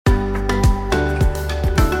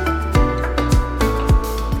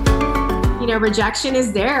rejection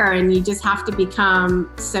is there and you just have to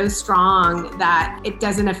become so strong that it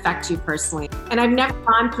doesn't affect you personally. And I've never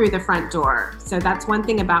gone through the front door. So that's one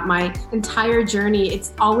thing about my entire journey.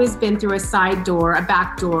 It's always been through a side door, a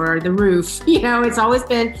back door, the roof. It's always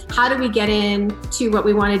been, how do we get in to what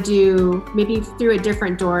we want to do, maybe through a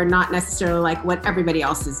different door, not necessarily like what everybody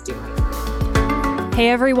else is doing. Hey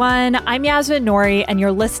everyone, I'm Yasmin Nouri, and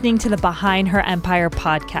you're listening to the Behind Her Empire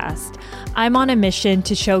podcast. I'm on a mission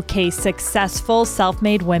to showcase successful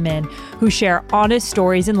self-made women who share honest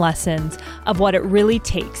stories and lessons of what it really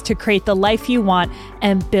takes to create the life you want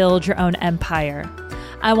and build your own empire.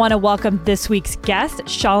 I want to welcome this week's guest,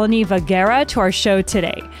 Shalini Vaghera, to our show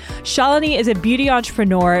today. Shalini is a beauty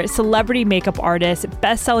entrepreneur, celebrity makeup artist,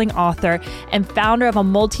 best-selling author, and founder of a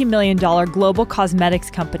multi-million-dollar global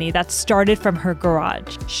cosmetics company that started from her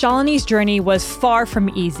garage. Shalini's journey was far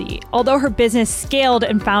from easy. Although her business scaled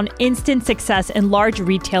and found instant success in large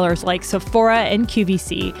retailers like Sephora and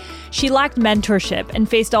QVC, she lacked mentorship and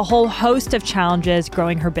faced a whole host of challenges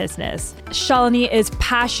growing her business. Shalini is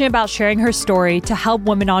passionate about sharing her story to help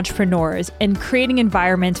women entrepreneurs and creating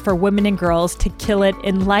environments for women and girls to kill it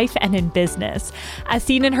in life and in business, as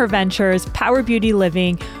seen in her ventures, Power Beauty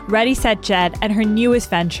Living, Ready Set Jet, and her newest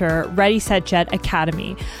venture, Ready Set Jet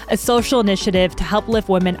Academy, a social initiative to help lift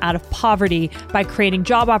women out of poverty by creating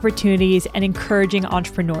job opportunities and encouraging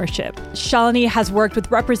entrepreneurship. Shalini has worked with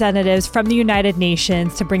representatives from the United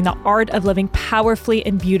Nations to bring the art of living powerfully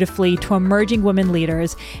and beautifully to emerging women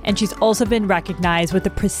leaders, and she's also been recognized with the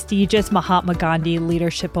prestigious Mahatma Gandhi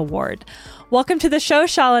Leadership Award. Welcome to the show,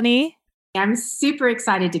 Shalini. I'm super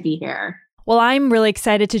excited to be here. Well, I'm really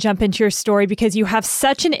excited to jump into your story because you have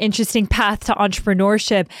such an interesting path to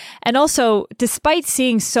entrepreneurship. And also, despite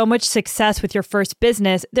seeing so much success with your first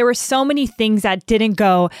business, there were so many things that didn't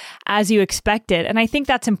go as you expected. And I think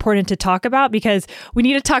that's important to talk about because we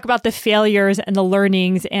need to talk about the failures and the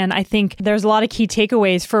learnings. And I think there's a lot of key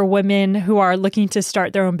takeaways for women who are looking to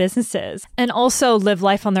start their own businesses and also live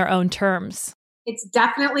life on their own terms. It's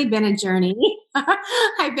definitely been a journey.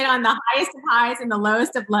 I've been on the highest of highs and the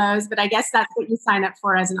lowest of lows, but I guess that's what you sign up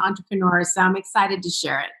for as an entrepreneur. So I'm excited to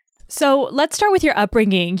share it. So let's start with your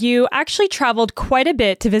upbringing. You actually traveled quite a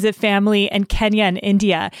bit to visit family in Kenya and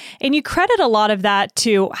India, and you credit a lot of that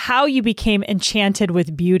to how you became enchanted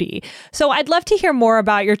with beauty. So I'd love to hear more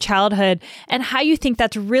about your childhood and how you think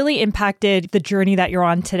that's really impacted the journey that you're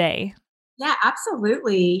on today. Yeah,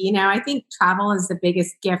 absolutely. I think travel is the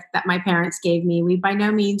biggest gift that my parents gave me. We by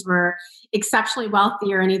no means were exceptionally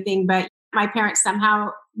wealthy or anything, but my parents somehow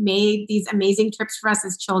made these amazing trips for us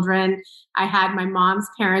as children. I had my mom's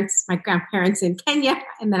parents, my grandparents in Kenya,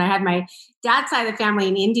 and then I had my dad's side of the family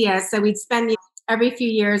in India. So we'd spend every few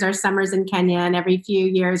years our summers in Kenya and every few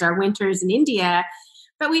years our winters in India.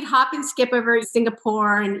 But we'd hop and skip over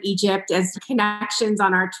Singapore and Egypt as connections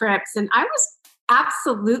on our trips. And I was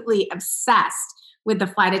absolutely obsessed with the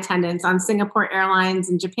flight attendants on Singapore Airlines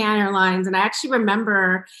and Japan Airlines. And I actually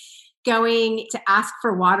remember going to ask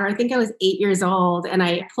for water. I think I was 8 years old, and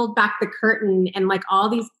I pulled back the curtain and like all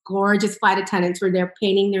these gorgeous flight attendants were there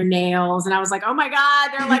painting their nails. And I was like, oh my God,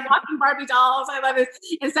 they're like walking Barbie dolls. I love it.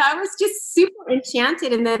 And so I was just super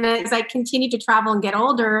enchanted. And then as I continued to travel and get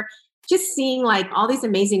older, just seeing like all these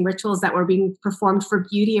amazing rituals that were being performed for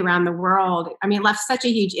beauty around the world. I mean, it left such a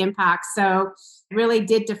huge impact. So it really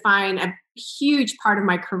did define a huge part of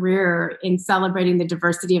my career in celebrating the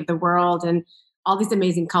diversity of the world and all these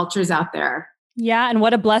amazing cultures out there. Yeah. And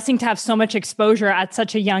what a blessing to have so much exposure at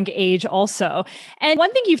such a young age also. And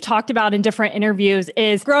one thing you've talked about in different interviews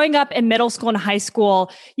is growing up in middle school and high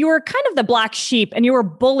school, you were kind of the black sheep and you were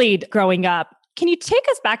bullied growing up. Can you take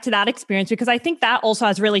us back to that experience? Because I think that also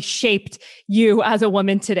has really shaped you as a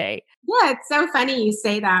woman today. Yeah, it's so funny you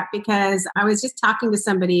say that because I was just talking to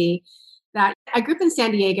somebody that I grew up in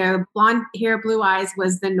San Diego. Blonde hair, blue eyes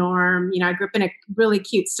was the norm. I grew up in a really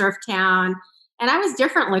cute surf town and I was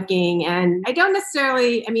different looking. And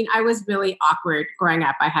I was really awkward growing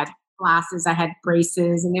up. I had glasses, I had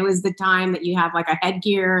braces, and it was the time that you have like a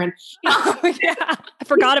headgear and oh, yeah, I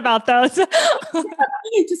forgot about those.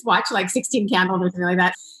 Just watch like 16 Candles or something like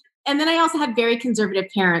that. And then I also had very conservative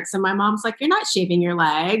parents. So my mom's like, you're not shaving your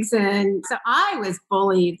legs. And so I was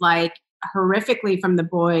bullied like horrifically from the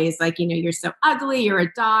boys. Like, you're so ugly, you're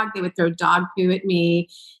a dog. They would throw dog poo at me.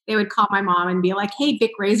 They would call my mom and be like, hey,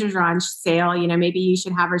 Bic razors are on sale. Maybe you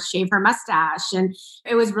should have her shave her mustache. And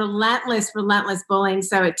it was relentless bullying.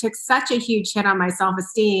 So it took such a huge hit on my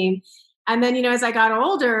self-esteem. And then, as I got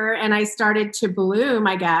older and I started to bloom,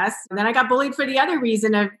 I guess, and then I got bullied for the other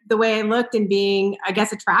reason of the way I looked and being, I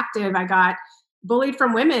guess, attractive. I got bullied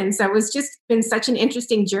from women. So it was just been such an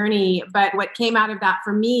interesting journey. But what came out of that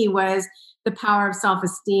for me was the power of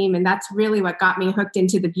self-esteem. And that's really what got me hooked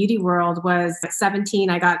into the beauty world. Was at 17,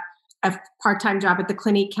 I got a part-time job at the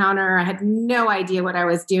Clinique counter. I had no idea what I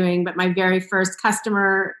was doing, but my very first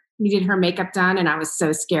customer needed her makeup done, and I was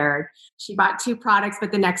so scared. She bought 2 products,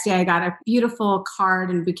 but the next day I got a beautiful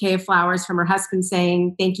card and bouquet of flowers from her husband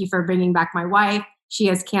saying, "Thank you for bringing back my wife. She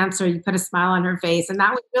has cancer." You put a smile on her face. And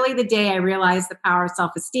that was really the day I realized the power of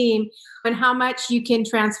self-esteem and how much you can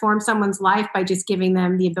transform someone's life by just giving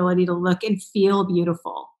them the ability to look and feel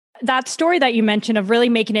beautiful. That story that you mentioned of really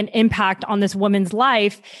making an impact on this woman's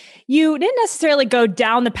life, you didn't necessarily go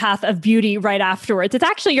down the path of beauty right afterwards. It's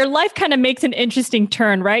actually, your life kind of makes an interesting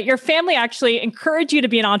turn, right? Your family actually encouraged you to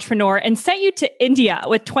be an entrepreneur and sent you to India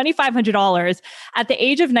with $2,500 at the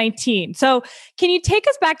age of 19. So can you take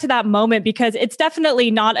us back to that moment? Because it's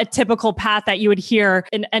definitely not a typical path that you would hear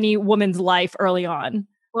in any woman's life early on.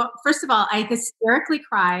 Well, first of all, I hysterically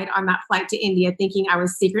cried on that flight to India thinking I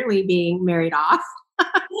was secretly being married off.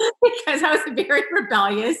 Because I was a very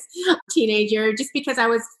rebellious teenager, just because I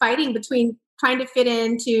was fighting between trying to fit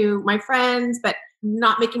into my friends, but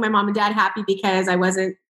not making my mom and dad happy because I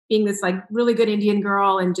wasn't being this like really good Indian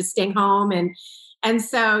girl and just staying home. And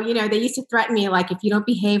so, you know, they used to threaten me like, if you don't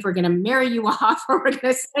behave, we're going to marry you off or we're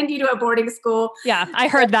going to send you to a boarding school. Yeah, I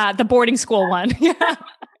heard that, the boarding school one. Yeah.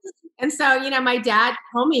 And so, you know, my dad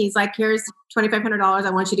told me, he's like, here's $2,500. I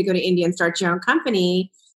want you to go to India and start your own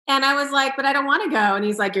company. And I was like, but I don't want to go. And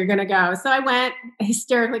he's like, you're going to go. So I went,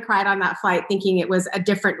 hysterically cried on that flight, thinking it was a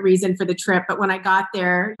different reason for the trip. But when I got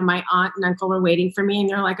there, my aunt and uncle were waiting for me and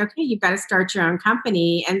they're like, okay, you've got to start your own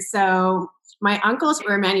company. And so my uncles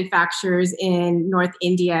were manufacturers in North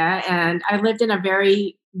India. And I lived in a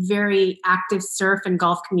very, very active surf and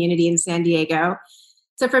golf community in San Diego.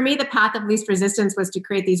 So for me, the path of least resistance was to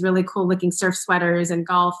create these really cool looking surf sweaters and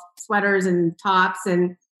golf sweaters and tops.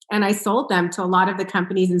 And I sold them to a lot of the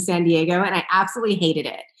companies in San Diego, and I absolutely hated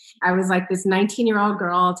it. I was like this 19-year-old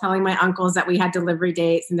girl telling my uncles that we had delivery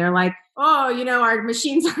dates, and they're like, oh, you know, our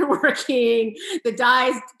machines aren't working. The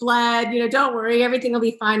dye's bled, you know, don't worry, everything will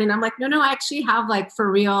be fine. And I'm like, no, I actually have like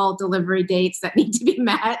for real delivery dates that need to be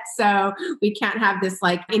met. So we can't have this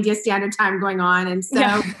like India Standard Time going on. And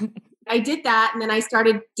so I did that. And then I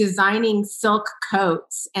started designing silk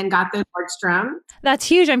coats and got those Nordstrom. That's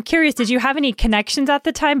huge. I'm curious, did you have any connections at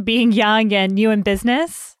the time being young and new in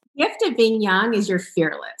business? The gift of being young is you're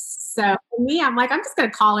fearless. So for me, I'm like, I'm just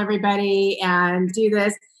going to call everybody and do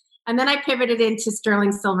this. And then I pivoted into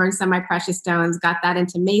sterling silver and semi-precious stones, got that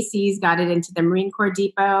into Macy's, got it into the Marine Corps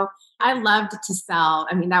Depot. I loved to sell.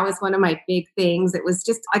 I mean, that was one of my big things. It was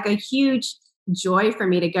just like a huge joy for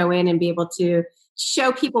me to go in and be able to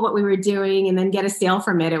show people what we were doing and then get a sale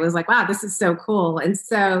from it. It was like, wow, this is so cool. And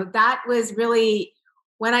so that was really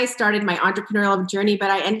when I started my entrepreneurial journey,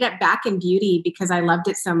 but I ended up back in beauty because I loved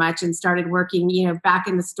it so much and started working, you know, back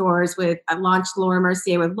in the stores I launched Laura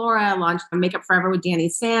Mercier with Laura, I launched Makeup Forever with Danny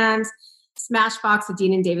Sands, Smashbox with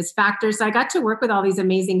Dean and Davis Factor. So I got to work with all these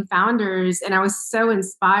amazing founders and I was so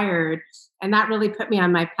inspired. And that really put me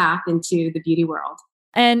on my path into the beauty world.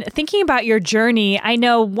 And thinking about your journey, I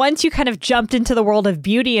know once you kind of jumped into the world of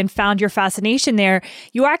beauty and found your fascination there,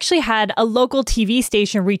 you actually had a local TV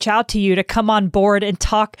station reach out to you to come on board and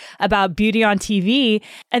talk about beauty on TV.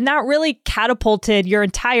 And that really catapulted your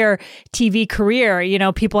entire TV career. You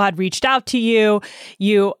know, people had reached out to you.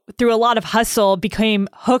 You, through a lot of hustle, became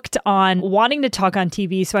hooked on wanting to talk on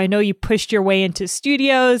TV. So I know you pushed your way into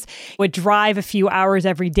studios, would drive a few hours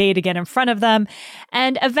every day to get in front of them,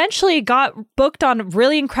 and eventually got booked on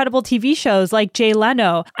really incredible TV shows like Jay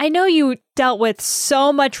Leno. I know you dealt with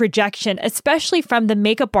so much rejection, especially from the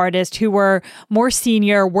makeup artists who were more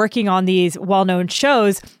senior working on these well-known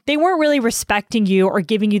shows. They weren't really respecting you or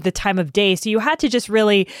giving you the time of day. So you had to just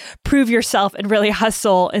really prove yourself and really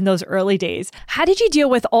hustle in those early days. How did you deal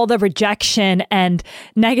with all the rejection and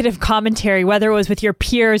negative commentary, whether it was with your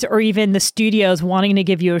peers or even the studios wanting to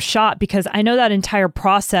give you a shot? Because I know that entire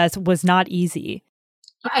process was not easy.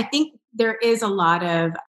 I think there is a lot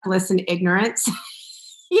of bliss and ignorance,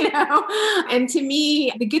 you know? And to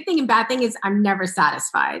me, the good thing and bad thing is I'm never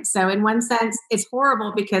satisfied. So in one sense, it's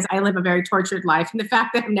horrible because I live a very tortured life. And the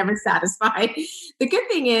fact that I'm never satisfied. The good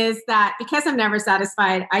thing is that because I'm never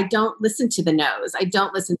satisfied, I don't listen to the no's. I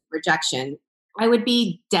don't listen to rejection. I would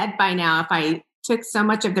be dead by now if I took so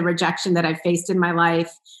much of the rejection that I've faced in my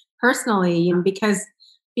life personally. And because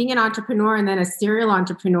being an entrepreneur and then a serial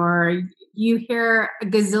entrepreneur, you hear a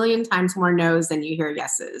gazillion times more no's than you hear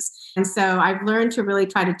yeses. And so I've learned to really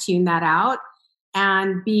try to tune that out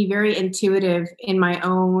and be very intuitive in my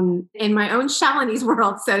own Shalinese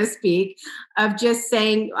world, so to speak, of just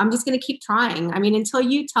saying, I'm just going to keep trying. I mean, until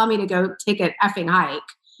you tell me to go take an effing hike,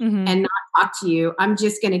 Mm-hmm. and not talk to you, I'm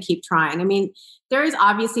just going to keep trying. I mean, there is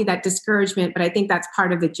obviously that discouragement, but I think that's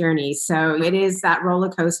part of the journey. So it is that roller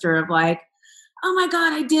coaster of like, oh my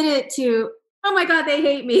God, I did it, to, oh my God, they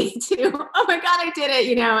hate me, to, oh my God, I did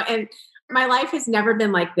it, and my life has never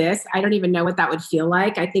been like this. I don't even know what that would feel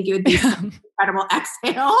like. I think it would be such an incredible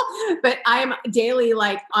exhale, but I'm daily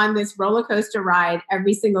like on this roller coaster ride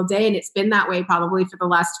every single day. And it's been that way probably for the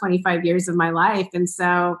last 25 years of my life. And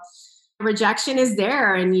so rejection is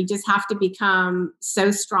there, and you just have to become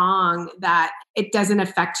so strong that it doesn't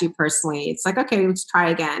affect you personally. It's like, okay, let's try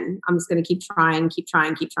again. I'm just going to keep trying, keep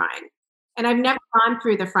trying, keep trying. And I've never gone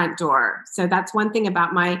through the front door. So that's one thing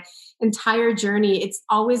about my entire journey. It's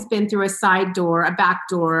always been through a side door, a back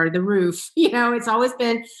door, the roof. It's always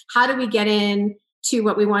been, how do we get in to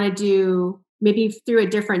what we want to do, maybe through a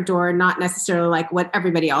different door, not necessarily like what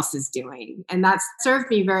everybody else is doing. And that's served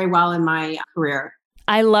me very well in my career.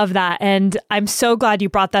 I love that. And I'm so glad you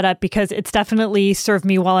brought that up because it's definitely served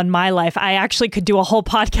me well in my life. I actually could do a whole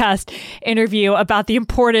podcast interview about the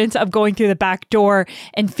importance of going through the back door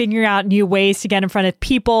and figuring out new ways to get in front of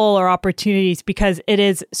people or opportunities, because it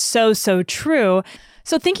is so, so true.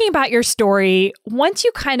 So thinking about your story, once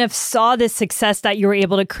you kind of saw this success that you were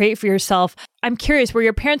able to create for yourself, I'm curious, were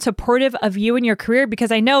your parents supportive of you and your career?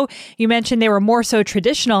 Because I know you mentioned they were more so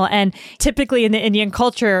traditional, and typically in the Indian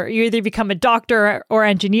culture, you either become a doctor or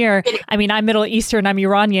engineer. I mean, I'm Middle Eastern, I'm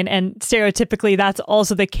Iranian, and stereotypically that's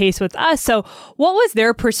also the case with us. So what was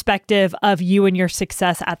their perspective of you and your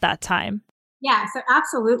success at that time? Yeah, so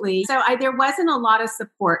absolutely. So there wasn't a lot of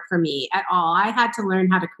support for me at all. I had to learn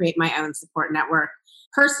how to create my own support network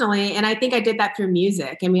personally. And I think I did that through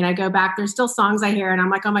music. I mean, I go back, there's still songs I hear and I'm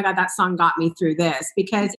like, oh my God, that song got me through this,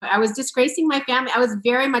 because I was disgracing my family. I was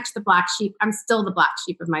very much the black sheep. I'm still the black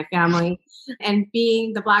sheep of my family. And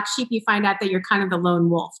being the black sheep, you find out that you're kind of the lone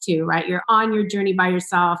wolf too, right? You're on your journey by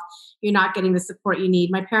yourself. You're not getting the support you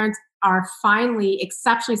need. My parents are finally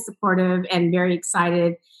exceptionally supportive and very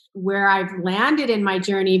excited where I've landed in my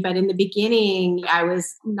journey. But in the beginning, I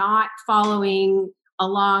was not following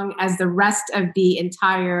along as the rest of the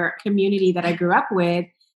entire community that I grew up with.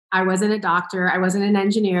 I wasn't a doctor. I wasn't an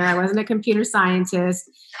engineer. I wasn't a computer scientist.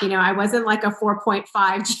 I wasn't like a 4.5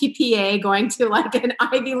 GPA going to like an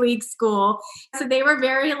Ivy League school. So they were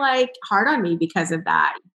very like hard on me because of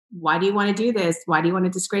that. Why do you want to do this? Why do you want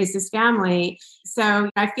to disgrace this family? So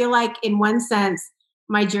I feel like in one sense,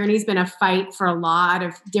 my journey's been a fight for a lot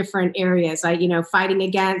of different areas. Like, fighting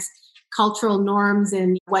against cultural norms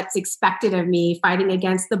and what's expected of me, fighting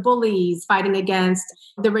against the bullies, fighting against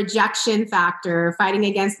the rejection factor, fighting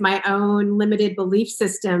against my own limited belief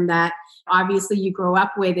system that obviously you grow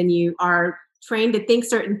up with and you are trained to think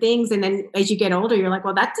certain things. And then as you get older, you're like,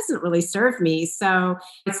 well, that doesn't really serve me. So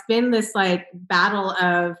it's been this like battle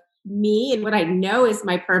of me and what I know is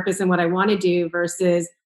my purpose and what I want to do versus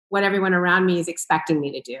what everyone around me is expecting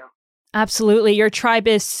me to do. Absolutely. Your tribe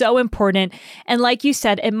is so important. And like you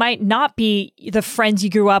said, it might not be the friends you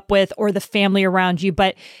grew up with or the family around you,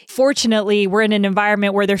 but fortunately, we're in an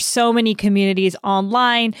environment where there's so many communities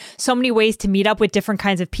online, so many ways to meet up with different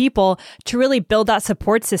kinds of people to really build that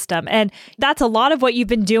support system. And that's a lot of what you've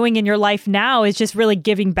been doing in your life now, is just really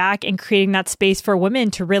giving back and creating that space for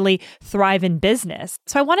women to really thrive in business.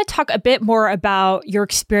 So I want to talk a bit more about your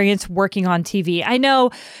experience working on TV. I know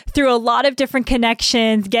through a lot of different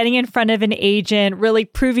connections, getting in front of an agent, really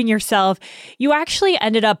proving yourself, you actually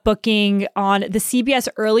ended up booking on the CBS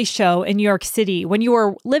Early Show in New York City when you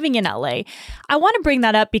were living in LA. I want to bring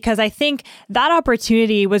that up because I think that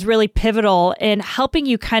opportunity was really pivotal in helping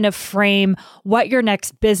you kind of frame what your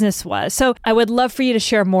next business was. So I would love for you to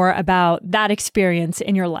share more about that experience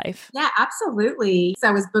in your life. Yeah, absolutely. So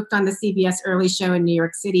I was booked on the CBS Early Show in New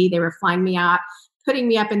York City. They were flying me out, putting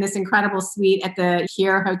me up in this incredible suite at the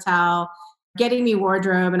Here Hotel, getting me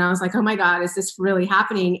wardrobe. And I was like, oh my God, is this really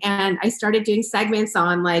happening? And I started doing segments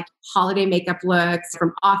on like holiday makeup looks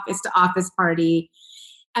from office to office party.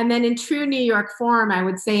 And then in true New York form, I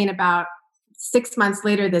would say in about 6 months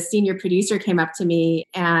later, the senior producer came up to me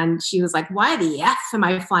and she was like, why the F am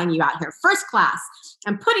I flying you out here? First class.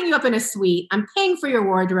 I'm putting you up in a suite. I'm paying for your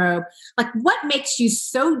wardrobe. Like, what makes you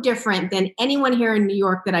so different than anyone here in New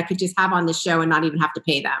York that I could just have on the show and not even have to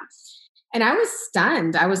pay them? And I was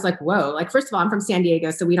stunned. I was like, whoa, like, first of all, I'm from San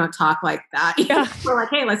Diego, so we don't talk like that. Yeah. We're like,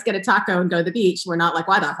 hey, let's get a taco and go to the beach. We're not like,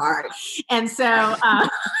 why the hard? And so, so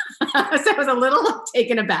I was a little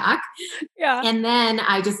taken aback. Yeah. And then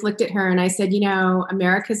I just looked at her and I said,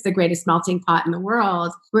 America's the greatest melting pot in the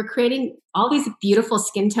world. We're creating all these beautiful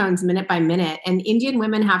skin tones minute by minute. And Indian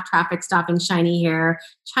women have traffic stop and shiny hair.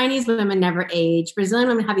 Chinese women never age. Brazilian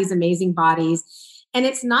women have these amazing bodies. And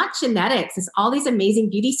it's not genetics. It's all these amazing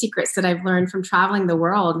beauty secrets that I've learned from traveling the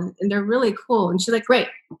world. And they're really cool. And she's like, great,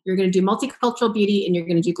 you're going to do multicultural beauty and you're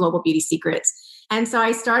going to do global beauty secrets. And so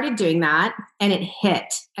I started doing that and it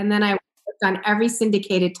hit. And then I worked on every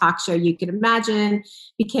syndicated talk show you could imagine,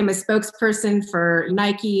 became a spokesperson for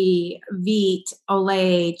Nike, Veet,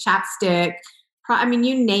 Olay, Chapstick, I mean,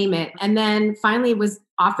 you name it. And then finally was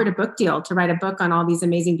offered a book deal to write a book on all these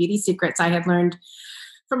amazing beauty secrets I had learned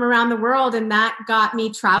from around the world. And that got me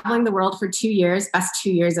traveling the world for 2 years, best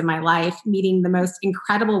 2 years of my life, meeting the most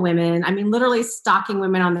incredible women. I mean, literally stalking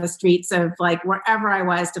women on the streets of like wherever I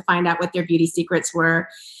was to find out what their beauty secrets were.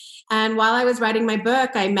 And while I was writing my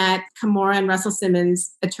book, I met Kimora and Russell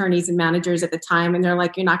Simmons attorneys and managers at the time. And they're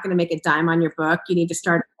like, you're not going to make a dime on your book. You need to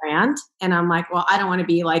start a brand. And I'm like, well, I don't want to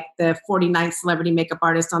be like the 49th celebrity makeup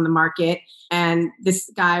artist on the market. And this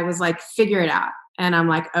guy was like, figure it out. And I'm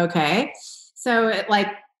like, okay. So at like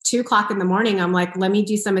 2:00 in the morning, I'm like, let me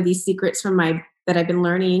do some of these secrets that I've been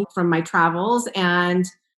learning from my travels. And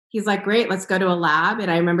he's like, great, let's go to a lab. And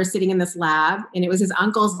I remember sitting in this lab and it was his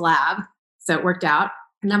uncle's lab. So it worked out.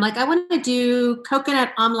 And I'm like, I want to do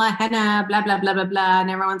coconut amla henna, blah, blah, blah, blah, blah.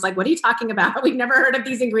 And everyone's like, what are you talking about? We've never heard of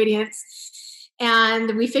these ingredients.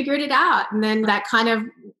 And we figured it out. And then that kind of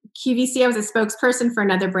QVC, I was a spokesperson for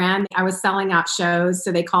another brand. I was selling out shows.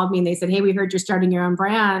 So they called me and they said, hey, we heard you're starting your own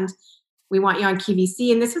brand. We want you on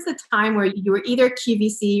QVC. And this was a time where you were either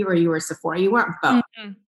QVC or you were Sephora. You weren't both.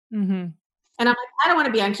 Mm-hmm. Mm-hmm. And I'm like, I don't want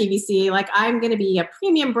to be on QVC. Like, I'm going to be a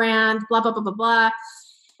premium brand, blah, blah, blah, blah, blah.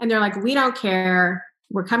 And they're like, we don't care.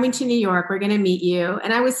 We're coming to New York. We're going to meet you.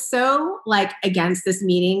 And I was so like against this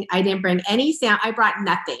meeting. I didn't bring any sound. I brought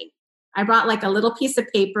nothing. I brought like a little piece of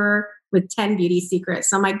paper with 10 beauty secrets.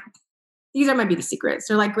 So I'm like, these are my beauty secrets.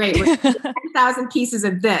 They're like, great. We're 10,000 pieces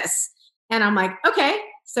of this. And I'm like, okay.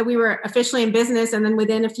 So we were officially in business. And then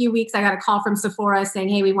within a few weeks, I got a call from Sephora saying,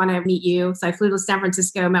 hey, we want to meet you. So I flew to San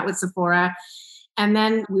Francisco, met with Sephora. And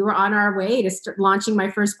then we were on our way to start launching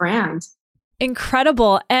my first brand.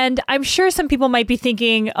 Incredible. And I'm sure some people might be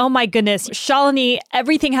thinking, oh my goodness, Shalini,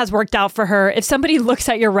 everything has worked out for her. If somebody looks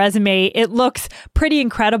at your resume, it looks pretty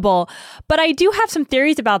incredible. But I do have some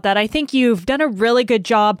theories about that. I think you've done a really good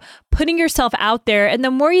job putting yourself out there. And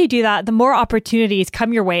the more you do that, the more opportunities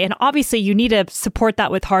come your way. And obviously you need to support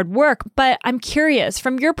that with hard work. But I'm curious,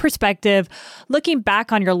 from your perspective, looking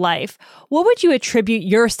back on your life, what would you attribute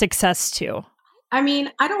your success to? I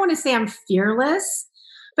mean, I don't want to say I'm fearless.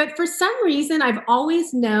 But for some reason, I've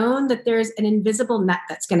always known that there's an invisible net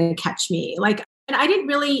that's going to catch me. Like, and I didn't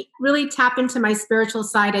really tap into my spiritual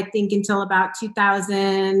side, I think, until about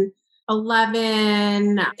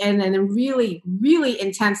 2011. And then really, really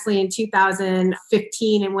intensely in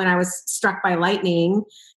 2015. And when I was struck by lightning,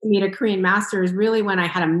 meet a Korean master is really when I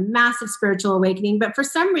had a massive spiritual awakening. But for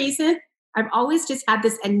some reason, I've always just had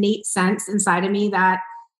this innate sense inside of me that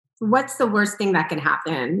what's the worst thing that can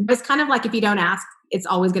happen? It's kind of like if you don't ask, it's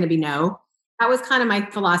always going to be no. That was kind of my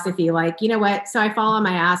philosophy. Like, you know what? So I fall on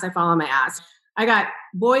my ass. I got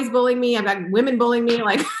boys bullying me. I've got women bullying me.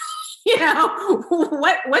 Like, you know,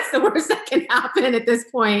 what's the worst that can happen at this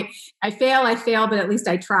point? I fail, but at least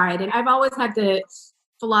I tried. And I've always had the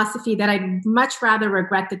philosophy that I'd much rather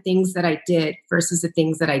regret the things that I did versus the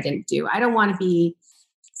things that I didn't do. I don't want to be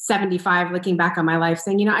 75 looking back on my life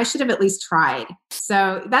saying, you know, I should have at least tried.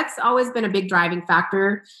 So that's always been a big driving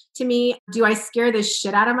factor to me. Do I scare the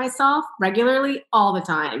shit out of myself regularly? All the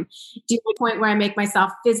time. To the point where I make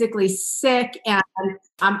myself physically sick and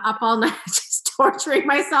I'm up all night just torturing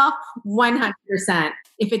myself? 100%.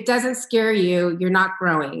 If it doesn't scare you, you're not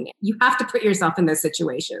growing. You have to put yourself in those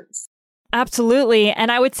situations. Absolutely. And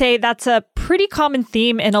I would say that's a pretty common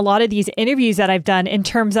theme in a lot of these interviews that I've done in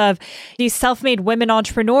terms of these self-made women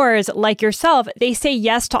entrepreneurs like yourself. They say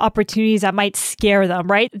yes to opportunities that might scare them,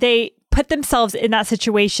 right? They put themselves in that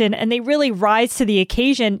situation and they really rise to the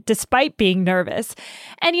occasion despite being nervous.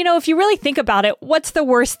 And, you know, if you really think about it, what's the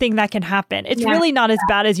worst thing that can happen? It's really not as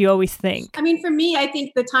bad as you always think. I mean, for me, I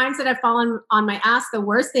think the times that I've fallen on my ass, the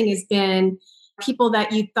worst thing has been people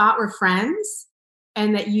that you thought were friends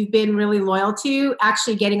and that you've been really loyal to,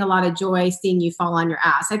 actually getting a lot of joy seeing you fall on your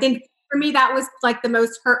ass. I think for me, that was like the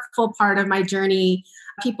most hurtful part of my journey.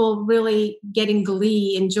 People really getting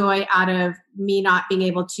glee and joy out of me not being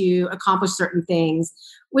able to accomplish certain things,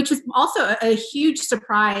 which was also a huge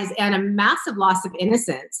surprise and a massive loss of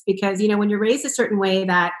innocence. Because, you know, when you're raised a certain way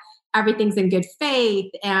that everything's in good faith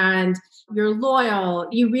and you're loyal,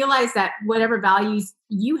 you realize that whatever values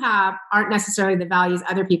you have aren't necessarily the values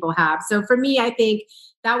other people have. So for me, I think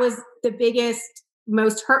that was the biggest,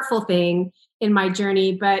 most hurtful thing in my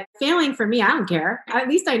journey, but failing for me, I don't care. At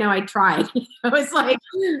least I know I tried. It's like,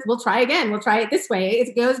 we'll try again. We'll try it this way.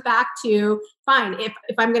 It goes back to fine. If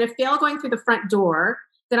I'm going to fail going through the front door,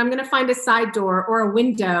 then I'm going to find a side door or a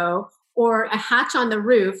window or a hatch on the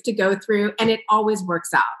roof to go through. And it always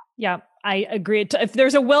works out. Yeah, I agree. If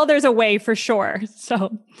there's a will, there's a way for sure.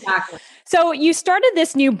 Exactly. So you started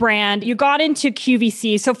this new brand, you got into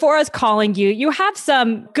QVC. Sephora's calling you. You have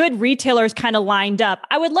some good retailers kind of lined up.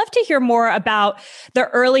 I would love to hear more about the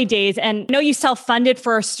early days. And I know you self-funded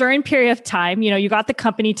for a certain period of time. You got the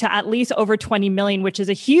company to at least over 20 million, which is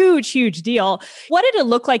a huge, huge deal. What did it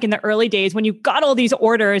look like in the early days when you got all these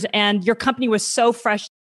orders and your company was so fresh?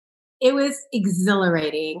 It was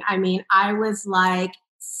exhilarating. I mean, I was like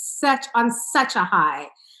on such a high.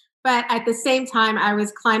 But at the same time, I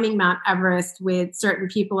was climbing Mount Everest with certain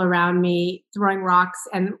people around me, throwing rocks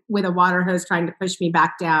and with a water hose trying to push me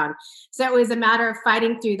back down. So it was a matter of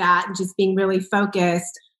fighting through that and just being really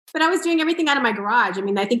focused. But I was doing everything out of my garage. I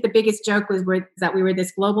mean, I think the biggest joke was that we were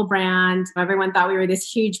this global brand. Everyone thought we were this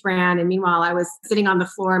huge brand. And meanwhile, I was sitting on the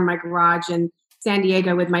floor in my garage in San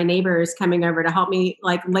Diego with my neighbors coming over to help me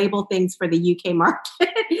like label things for the UK market,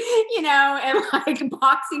 and like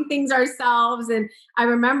boxing things ourselves. And I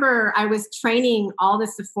remember I was training all the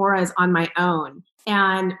Sephoras on my own,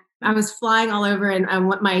 and I was flying all over, and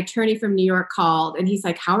my attorney from New York called and he's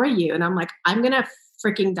like, "How are you?" And I'm like, "I'm going to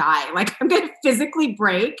freaking die. Like, I'm going to physically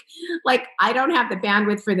break. Like, I don't have the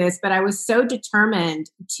bandwidth for this," but I was so determined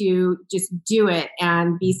to just do it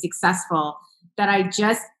and be successful that I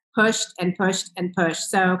just pushed and pushed and pushed.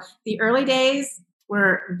 So the early days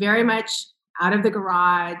were very much out of the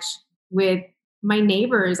garage with my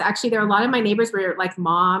neighbors. Actually, there are a lot of my neighbors were like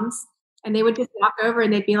moms, and they would just walk over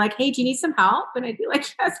and they'd be like, "Hey, do you need some help?" And I'd be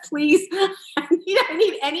like, "Yes, please. I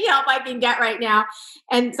need any help I can get right now."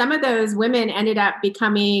 And some of those women ended up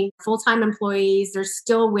becoming full-time employees. They're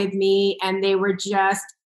still with me, and they were just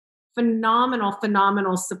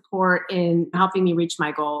phenomenal support in helping me reach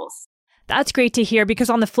my goals. That's great to hear, because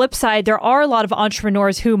on the flip side, there are a lot of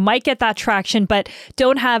entrepreneurs who might get that traction, but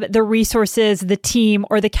don't have the resources, the team,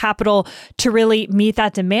 or the capital to really meet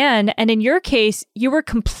that demand. And in your case, you were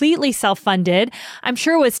completely self-funded. I'm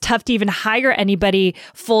sure it was tough to even hire anybody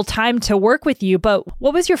full-time to work with you, but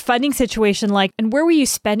what was your funding situation like, and where were you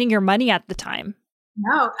spending your money at the time?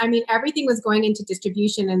 No, I mean, everything was going into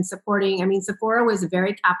distribution and supporting. I mean, Sephora was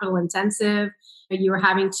very capital intensive. You were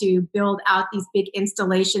having to build out these big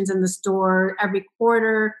installations in the store every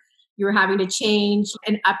quarter. You were having to change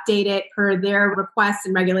and update it per their requests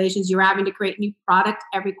and regulations. You were having to create new product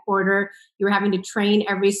every quarter. You were having to train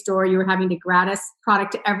every store. You were having to gratis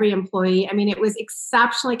product to every employee. I mean, it was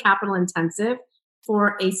exceptionally capital intensive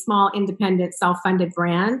for a small, independent, self-funded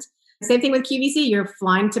brand. Same thing with QVC. You're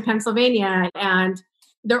flying to Pennsylvania and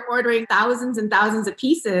they're ordering thousands and thousands of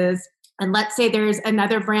pieces. And let's say there's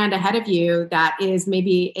another brand ahead of you that is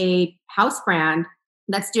maybe a house brand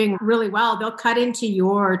that's doing really well. They'll cut into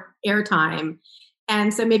your airtime.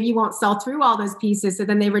 And so maybe you won't sell through all those pieces. So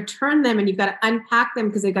then they return them and you've got to unpack them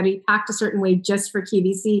because they've got to be packed a certain way just for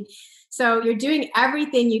QVC. So you're doing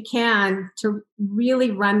everything you can to really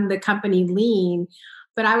run the company lean.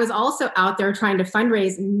 But I was also out there trying to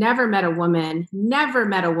fundraise, never met a woman in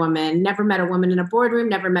a boardroom,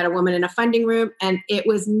 never met a woman in a funding room. And it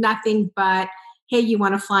was nothing but, "Hey, you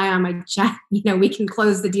want to fly on my jet? We can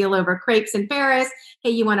close the deal over crepes in Paris. Hey,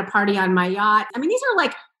 you want to party on my yacht?" I mean, these are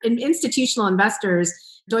like institutional investors.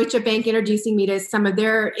 Deutsche Bank introducing me to some of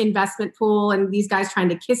their investment pool and these guys trying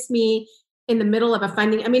to kiss me in the middle of a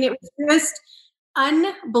funding. I mean, it was just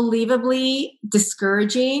unbelievably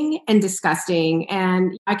discouraging and disgusting.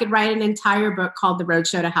 And I could write an entire book called The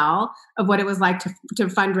Roadshow to Hell of what it was like to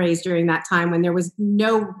fundraise during that time when there was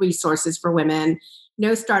no resources for women,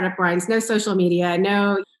 no startup grinds, no social media,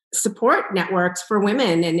 no support networks for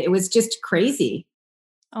women. And it was just crazy.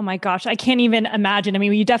 Oh my gosh, I can't even imagine. I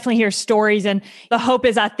mean, you definitely hear stories, and the hope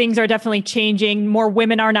is that things are definitely changing. More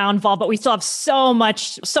women are now involved, but we still have so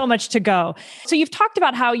much to go. So you've talked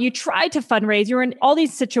about how you tried to fundraise. You were in all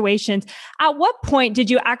these situations. At what point did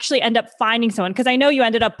you actually end up finding someone? Because I know you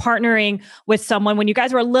ended up partnering with someone when you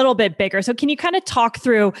guys were a little bit bigger. So can you kind of talk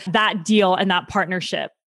through that deal and that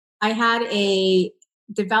partnership? I had a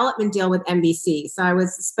development deal with NBC. So I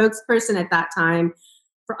was a spokesperson at that time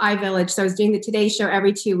for iVillage. So I was doing the Today Show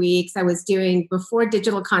every 2 weeks. I was doing, before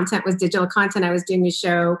digital content was digital content, I was doing a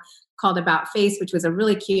show called About Face, which was a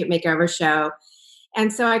really cute makeover show.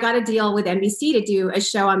 And so I got a deal with NBC to do a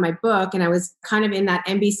show on my book. And I was kind of in that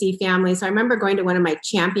NBC family. So I remember going to one of my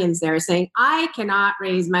champions there saying, "I cannot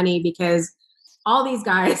raise money because all these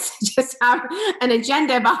guys just have an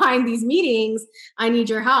agenda behind these meetings. I need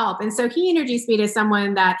your help. And so he introduced me to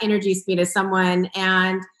someone that introduced me to someone.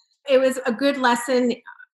 And it was a good lesson,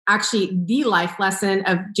 actually the life lesson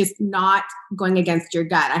of just not going against your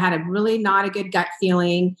gut. I had a really not a good gut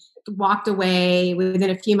feeling, walked away. Within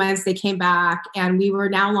a few months, they came back and we were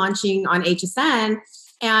now launching on HSN.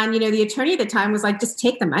 And, the attorney at the time was like, just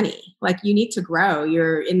take the money. Like, you need to grow.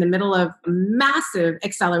 You're in the middle of massive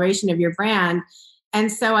acceleration of your brand.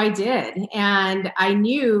 And so I did. And I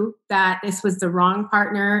knew that this was the wrong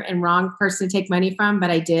partner and wrong person to take money from,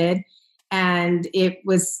 but I did. And it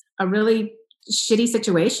was a really shitty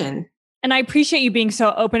situation. And I appreciate you being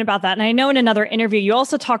so open about that. And I know in another interview, you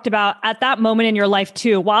also talked about at that moment in your life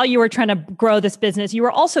too, while you were trying to grow this business, you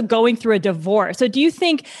were also going through a divorce. So do you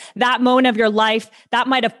think that moment of your life, that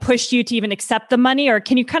might have pushed you to even accept the money? Or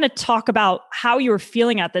can you kind of talk about how you were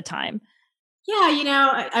feeling at the time?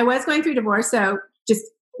 Yeah, I was going through divorce. So just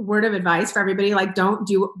word of advice for everybody, like, don't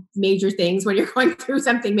do major things when you're going through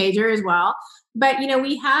something major as well. But,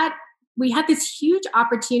 we had this huge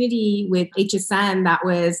opportunity with HSN that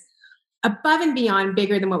was above and beyond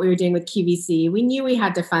bigger than what we were doing with QVC. We knew we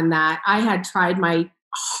had to fund that. I had tried my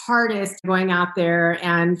hardest going out there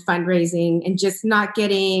and fundraising and just not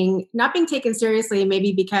being taken seriously,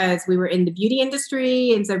 maybe because we were in the beauty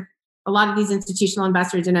industry. And so a lot of these institutional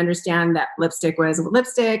investors didn't understand that lipstick was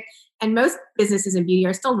lipstick. And most businesses in beauty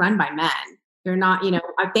are still run by men. They're not,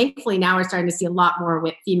 thankfully now we're starting to see a lot more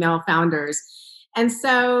with female founders. And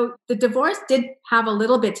so the divorce did have a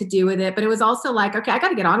little bit to do with it, but it was also like, okay, I got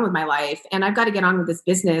to get on with my life and I've got to get on with this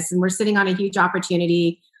business. And we're sitting on a huge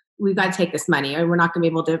opportunity. We've got to take this money or we're not going to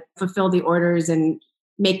be able to fulfill the orders and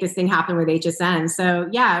make this thing happen with HSN. So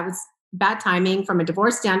yeah, it was bad timing from a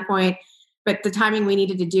divorce standpoint, but the timing we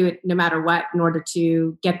needed to do it no matter what in order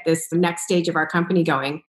to get this next stage of our company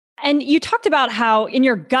going. And you talked about how in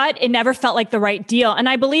your gut, it never felt like the right deal. And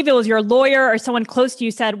I believe it was your lawyer or someone close to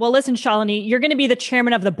you said, well, listen, Shalini, you're going to be the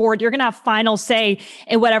chairman of the board. You're going to have final say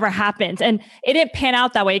in whatever happens. And it didn't pan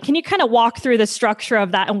out that way. Can you kind of walk through the structure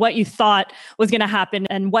of that and what you thought was going to happen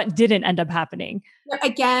and what didn't end up happening?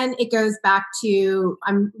 Again, it goes back to,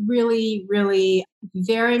 I'm really, really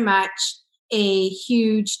very much a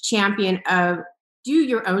huge champion of do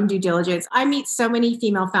your own due diligence. I meet so many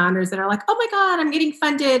female founders that are like, oh my God, I'm getting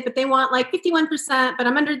funded, but they want like 51%, but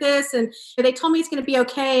I'm under this. And they told me it's going to be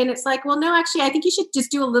okay. And it's like, well, no, actually, I think you should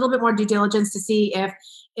just do a little bit more due diligence to see if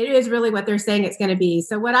it is really what they're saying it's going to be.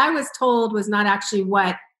 So what I was told was not actually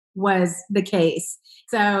what was the case.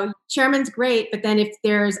 So chairman's great, but then if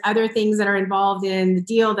there's other things that are involved in the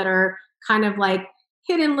deal that are kind of like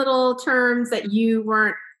hidden little terms that you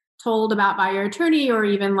weren't told about by your attorney or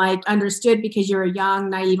even like understood because you're a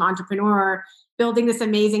young, naive entrepreneur building this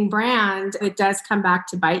amazing brand, it does come back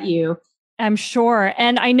to bite you. I'm sure.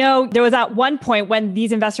 And I know there was at one point when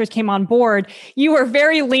these investors came on board, you were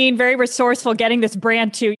very lean, very resourceful, getting this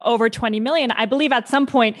brand to over 20 million. I believe at some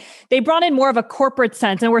point they brought in more of a corporate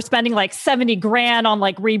sense and we're spending like 70 grand on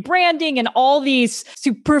like rebranding and all these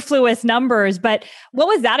superfluous numbers. But what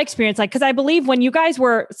was that experience like? Because I believe when you guys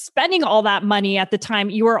were spending all that money at the time,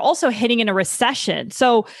 you were also hitting in a recession.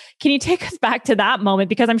 So can you take us back to that moment?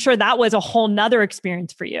 Because I'm sure that was a whole nother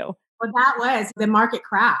experience for you. Well, that was the market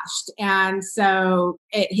crashed. And so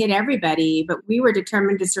it hit everybody, but we were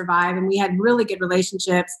determined to survive and we had really good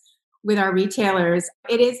relationships with our retailers.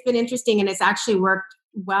 It has been interesting and it's actually worked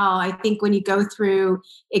well. I think when you go through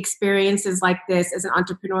experiences like this as an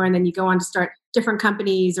entrepreneur and then you go on to start different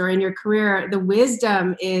companies or in your career, the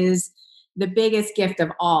wisdom is the biggest gift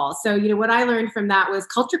of all. So, what I learned from that was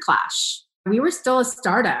culture clash. We were still a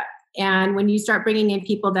startup. And when you start bringing in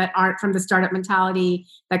people that aren't from the startup mentality,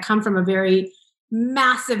 that come from a very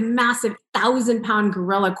massive 1,000-pound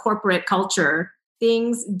gorilla corporate culture,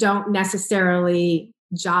 things don't necessarily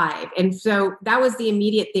jive. And so that was the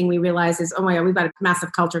immediate thing we realized is, oh my God, we've got a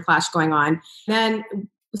massive culture clash going on. Then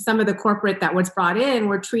some of the corporate that was brought in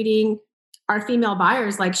were treating our female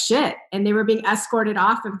buyers like shit. And they were being escorted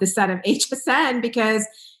off of the set of HSN because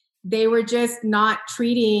they were just not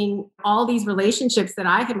treating all these relationships that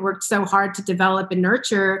I had worked so hard to develop and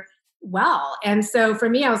nurture well. And so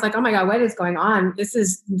for me, I was like, oh my God, what is going on? This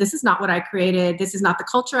is not what I created. This is not the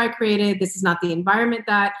culture I created. This is not the environment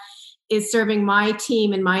that is serving my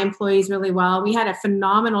team and my employees really well. We had a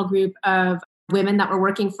phenomenal group of women that were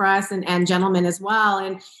working for us and gentlemen as well.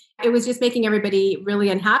 And it was just making everybody really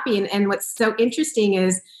unhappy. And what's so interesting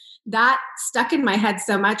is that stuck in my head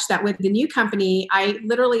so much that with the new company, I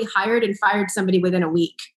literally hired and fired somebody within a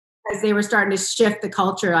week. as they were starting to shift the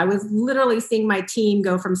culture. I was literally seeing my team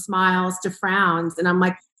go from smiles to frowns. And I'm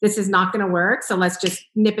like, this is not going to work. So let's just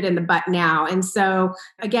nip it in the butt now. And so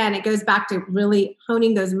again, it goes back to really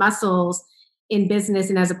honing those muscles in business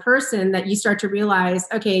and as a person, that you start to realize,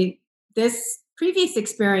 okay, this previous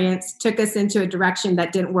experience took us into a direction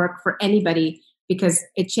that didn't work for anybody because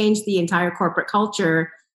it changed the entire corporate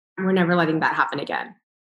culture. And we're never letting that happen again.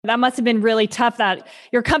 That must have been really tough that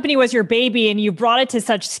your company was your baby and you brought it to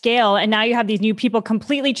such scale. And now you have these new people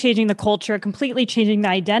completely changing the culture, completely changing the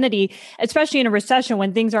identity, especially in a recession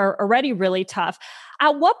when things are already really tough.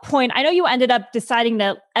 At what point, I know you ended up deciding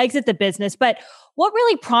to exit the business, but what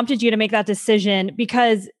really prompted you to make that decision?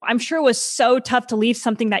 Because I'm sure it was so tough to leave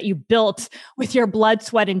something that you built with your blood,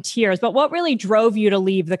 sweat, and tears. But what really drove you to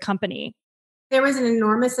leave the company? There was an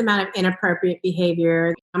enormous amount of inappropriate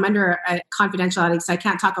behavior. I'm under a confidentiality, so I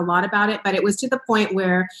can't talk a lot about it, but it was to the point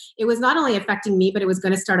where it was not only affecting me, but it was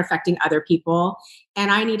going to start affecting other people. And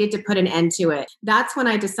I needed to put an end to it. That's when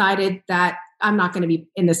I decided that I'm not going to be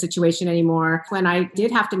in this situation anymore, when I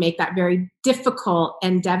did have to make that very difficult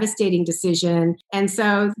and devastating decision. And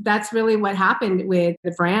so that's really what happened with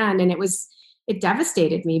the brand. And it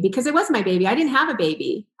devastated me because it was my baby. I didn't have a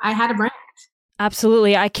baby. I had a brand.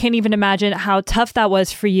 Absolutely. I can't even imagine how tough that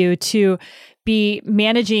was for you to be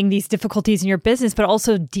managing these difficulties in your business, but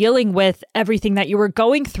also dealing with everything that you were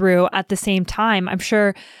going through at the same time. I'm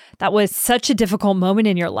sure that was such a difficult moment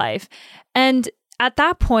in your life. And at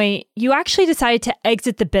that point, you actually decided to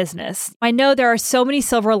exit the business. I know there are so many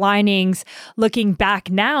silver linings looking back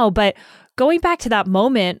now, but going back to that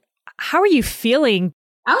moment, how are you feeling?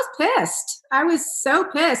 I was pissed. I was so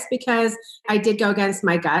pissed because I did go against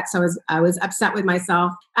my gut. So I was upset with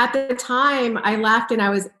myself. At the time, I left and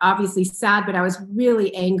I was obviously sad, but I was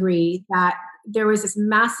really angry that there was this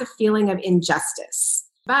massive feeling of injustice.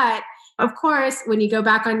 But of course, when you go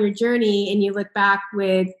back on your journey and you look back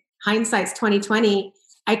with hindsight's 2020,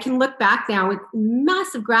 I can look back now with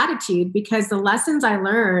massive gratitude because the lessons I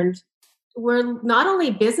learned were not only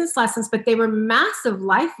business lessons, but they were massive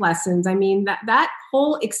life lessons. I mean, that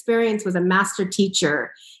whole experience was a master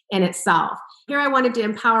teacher in itself. Here I wanted to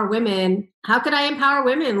empower women. How could I empower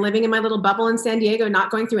women living in my little bubble in San Diego, not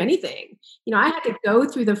going through anything? I had to go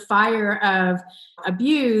through the fire of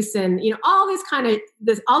abuse and, all this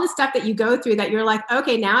all the stuff that you go through that you're like,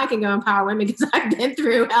 okay, now I can go empower women because I've been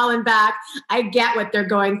through hell and back. I get what they're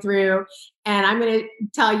going through. And I'm going to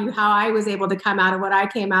tell you how I was able to come out of what I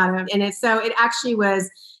came out of. And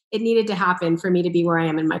it needed to happen for me to be where I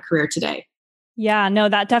am in my career today. Yeah, no,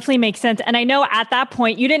 that definitely makes sense. And I know at that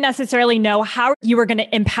point, you didn't necessarily know how you were going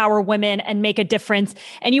to empower women and make a difference.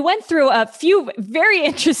 And you went through a few very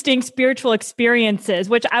interesting spiritual experiences,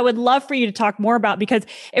 which I would love for you to talk more about because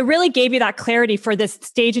it really gave you that clarity for this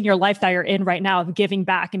stage in your life that you're in right now of giving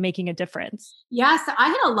back and making a difference. Yeah, so I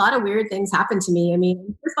had a lot of weird things happen to me. I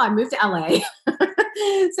mean, first of all, I moved to LA.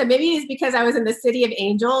 So maybe it's because I was in the city of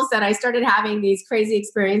angels that I started having these crazy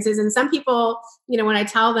experiences. And some people, when I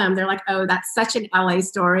tell them, they're like, oh, that's such an LA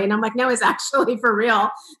story. And I'm like, no, it's actually for real.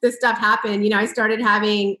 This stuff happened. I started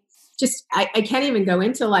having I can't even go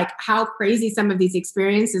into like how crazy some of these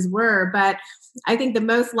experiences were. But I think the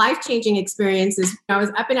most life-changing experiences, I was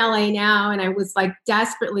up in LA now and I was like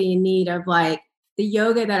desperately in need of like the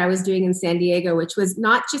yoga that I was doing in San Diego, which was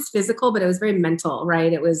not just physical, but it was very mental,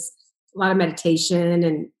 right? It was a lot of meditation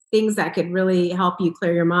and things that could really help you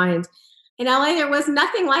clear your mind. In LA, there was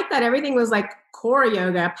nothing like that. Everything was like core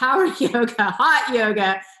yoga, power yoga, hot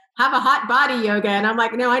yoga, have a hot body yoga. And I'm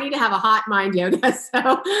like, no, I need to have a hot mind yoga.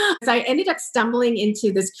 So I ended up stumbling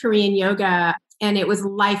into this Korean yoga and it was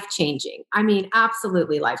life-changing. I mean,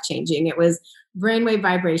 absolutely life-changing. It was brainwave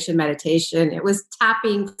vibration meditation. It was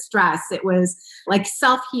tapping stress. It was like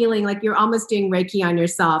self-healing, like you're almost doing Reiki on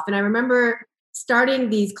yourself. And I remember starting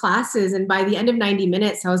these classes and by the end of 90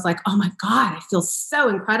 minutes, I was like, oh my God, I feel so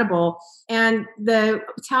incredible. And the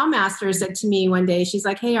Tao master said to me one day, she's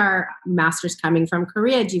like, hey, our master's coming from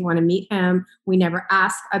Korea. Do you want to meet him? We never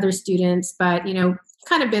ask other students, but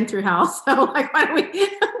kind of been through hell. So like, why don't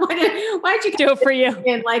you do it for you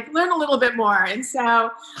and like learn a little bit more? And so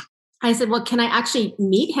I said, well, can I actually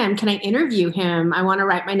meet him? Can I interview him? I want to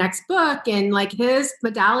write my next book. And like his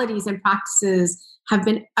modalities and practices have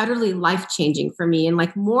been utterly life-changing for me. And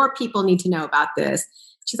like more people need to know about this.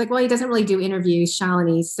 She's like, well, he doesn't really do interviews,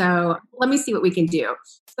 Shalini. So let me see what we can do.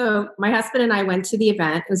 So my husband and I went to the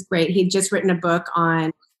event. It was great. He'd just written a book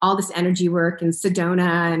on all this energy work and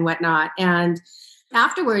Sedona and whatnot. And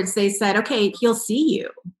afterwards they said, okay, he'll see you.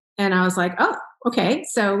 And I was like, oh, okay.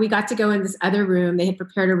 So we got to go in this other room. They had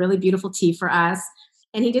prepared a really beautiful tea for us.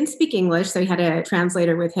 And he didn't speak English, so he had a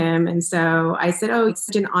translator with him. And so I said, "Oh, it's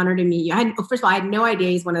such an honor to meet you." First of all, I had no idea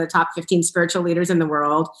he's one of the top 15 spiritual leaders in the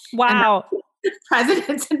world. Wow. And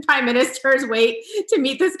presidents and prime ministers wait to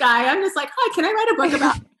meet this guy. I'm just like, "Hi, can I write a book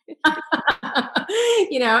about?"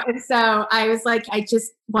 And so I was like, I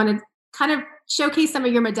just want to kind of showcase some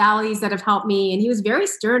of your modalities that have helped me. And he was very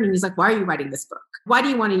stern. And he's like, "Why are you writing this book? Why do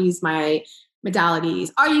you want to use my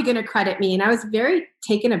modalities? Are you going to credit me?" And I was very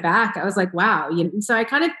taken aback. I was like, wow. And so I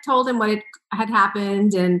kind of told him what had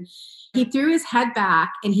happened, and he threw his head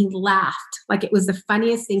back and he laughed like it was the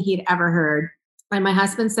funniest thing he'd ever heard. And my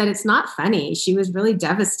husband said, "It's not funny." She was really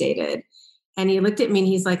devastated. And he looked at me and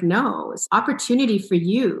he's like, "No, it's opportunity for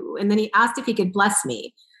you." And then he asked if he could bless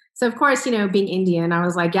me. So of course, being Indian, I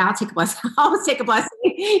was like, "Yeah, I'll take a blessing." I'll always take a blessing.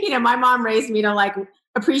 My mom raised me to like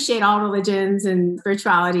appreciate all religions and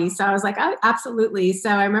spirituality. So I was like, "Oh, absolutely." So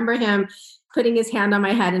I remember him putting his hand on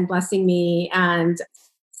my head and blessing me and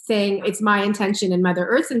saying, "It's my intention and Mother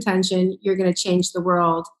Earth's intention. You're going to change the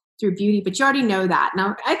world through beauty, but you already know that."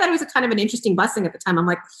 Now, I thought it was a kind of an interesting blessing at the time. I'm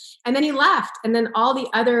like, and then he left. And then all the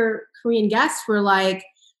other Korean guests were like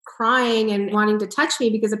crying and wanting to touch me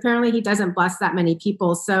because apparently he doesn't bless that many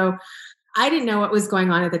people. So I didn't know what was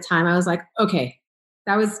going on at the time. I was like, okay,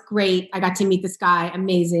 that was great. I got to meet this guy.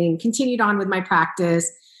 Amazing. Continued on with my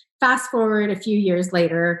practice. Fast forward a few years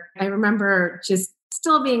later, I remember just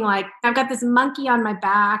still being like, I've got this monkey on my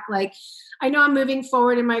back. Like, I know I'm moving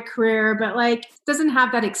forward in my career, but like, it doesn't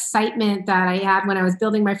have that excitement that I had when I was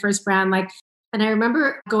building my first brand. And I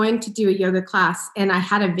remember going to do a yoga class and I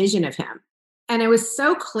had a vision of him. And it was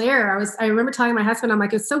so clear. I remember telling my husband, I'm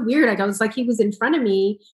like, "It's so weird." I was like, he was in front of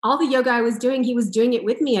me. All the yoga I was doing, he was doing it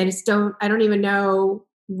with me. I don't even know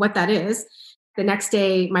what that is. The next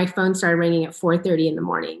day, my phone started ringing at 4:30 in the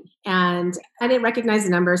morning and I didn't recognize the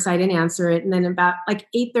number. So I didn't answer it. And then about like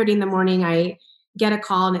 8:30 in the morning, I get a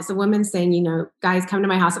call and it's a woman saying, "Guys, come to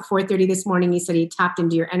my house at 4:30 this morning. He said he tapped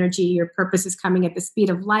into your energy. Your purpose is coming at the speed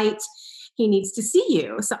of light. He needs to see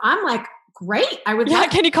you." So I'm like, great. I would Yeah.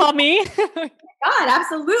 Can you call me? God,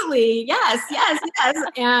 absolutely. Yes.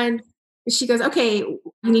 And she goes, "Okay, you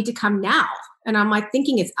need to come now." And I'm like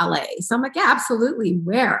thinking it's LA. So I'm like, "Yeah, absolutely.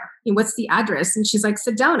 Where? And what's the address?" And she's like,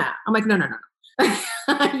 "Sedona." I'm like, no.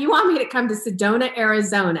 You want me to come to Sedona,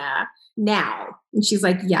 Arizona now? And she's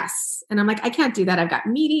like, "Yes." And I'm like, "I can't do that. I've got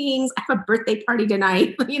meetings. I have a birthday party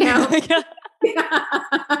tonight."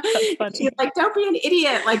 She's like, "Don't be an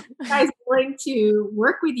idiot. Like, this guy's willing to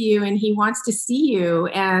work with you and he wants to see you."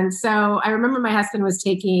 And so I remember my husband was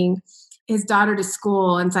taking his daughter to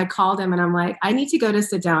school. And so I called him and I'm like, "I need to go to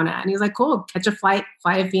Sedona." And he's like, "Cool, catch a flight,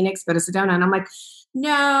 fly to Phoenix, go to Sedona." And I'm like,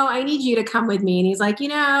 "No, I need you to come with me." And he's like,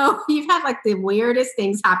 "You've had like the weirdest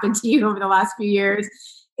things happen to you over the last few years."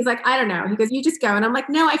 He's like, "I don't know." He goes, "You just go." And I'm like,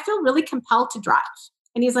 "No, I feel really compelled to drive."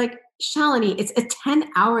 And he's like, "Shalini, it's a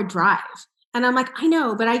 10-hour drive." And I'm like, "I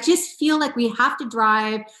know, but I just feel like we have to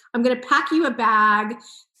drive. I'm going to pack you a bag.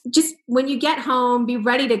 Just when you get home, be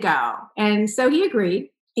ready to go." And so he agreed.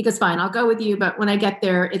 He goes, "Fine, I'll go with you. But when I get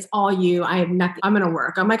there, it's all you. I have nothing. I'm going to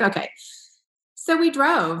work." I'm like, "Okay." So we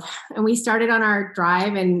drove and we started on our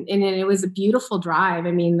drive and it was a beautiful drive.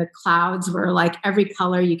 I mean, the clouds were like every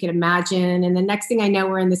color you could imagine. And the next thing I know,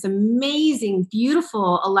 we're in this amazing,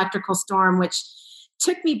 beautiful electrical storm, which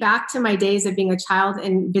took me back to my days of being a child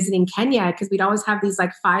and visiting Kenya, because we'd always have these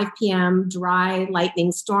like 5 p.m. dry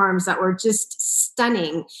lightning storms that were just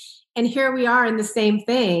stunning. And here we are in the same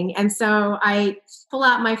thing. And so I pull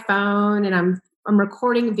out my phone and I'm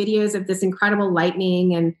recording videos of this incredible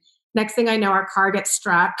lightning. And next thing I know, our car gets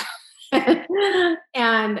struck.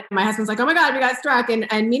 And my husband's like, "Oh my God, we got struck."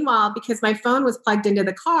 And meanwhile, because my phone was plugged into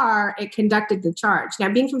the car, it conducted the charge. Now,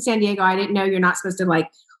 being from San Diego, I didn't know you're not supposed to like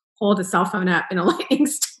hold a cell phone up in a lightning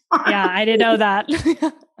storm. Yeah, I didn't know that.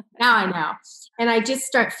 Now I know. And I just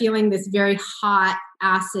start feeling this very hot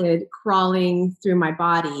acid crawling through my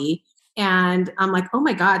body. And I'm like, "Oh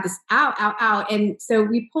my God, this ow. And so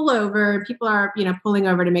we pull over, people are, pulling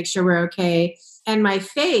over to make sure we're okay. And my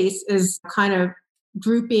face is kind of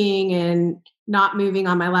drooping and not moving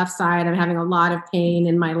on my left side. I'm having a lot of pain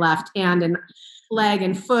in my left hand and leg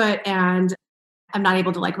and foot. And I'm not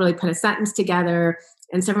able to like really put a sentence together.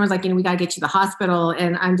 And so everyone's like, "We got to get you to the hospital."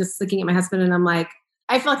 And I'm just looking at my husband and I'm like,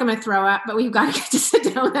 I feel like I'm going to throw up, but we've got to get to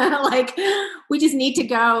Sedona. Like, we just need to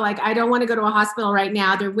go. Like, I don't want to go to a hospital right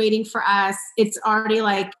now. They're waiting for us. It's already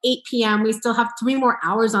like 8 p.m. We still have 3 more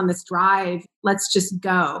hours on this drive. Let's just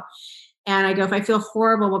go. And I go, "If I feel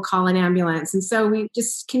horrible, we'll call an ambulance." And so we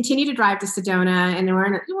just continue to drive to Sedona, and we're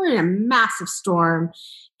in a massive storm.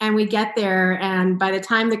 And we get there, and by the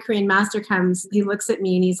time the Korean master comes, he looks at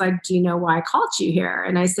me and he's like, "Do you know why I called you here?"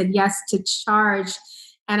 And I said, "Yes, to charge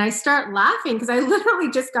And I start laughing because I literally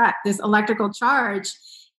just got this electrical charge.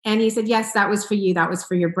 And he said, yes, that was for you. That was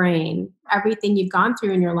for your brain. Everything you've gone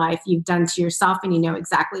through in your life, you've done to yourself, and you know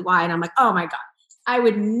exactly why. And I'm like, oh my God, I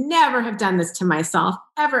would never have done this to myself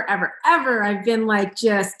ever, ever, ever. I've been like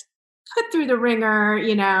just put through the ringer.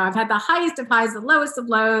 I've had the highest of highs, the lowest of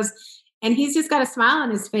lows. And he's just got a smile on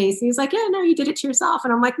his face. And he's like, yeah, no, you did it to yourself.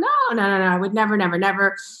 And I'm like, no, no, no, no, I would never, never,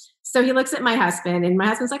 never. So he looks at my husband, and my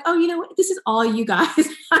husband's like, oh, you know what? This is all you guys.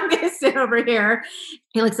 I'm going to sit over here.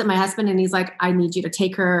 He looks at my husband and he's like, I need you to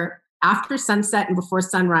take her after sunset and before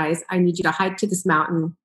sunrise. I need you to hike to this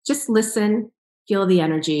mountain. Just listen, feel the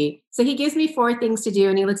energy. So he gives me 4 things to do.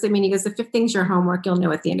 And he looks at me and he goes, the 5th thing's your homework. You'll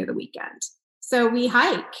know at the end of the weekend. So we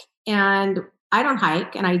hike, and I don't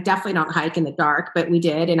hike, and I definitely don't hike in the dark, but we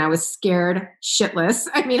did. And I was scared shitless.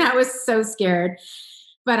 I mean, I was so scared.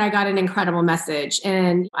 But I got an incredible message.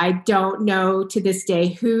 And I don't know to this day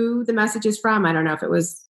who the message is from. I don't know if it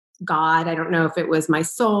was God. I don't know if it was my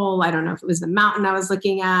soul. I don't know if it was the mountain I was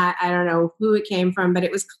looking at. I don't know who it came from, but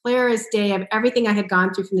it was clear as day of everything I had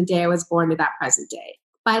gone through from the day I was born to that present day.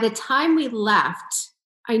 By the time we left,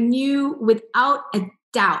 I knew without a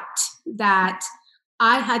doubt that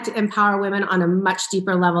I had to empower women on a much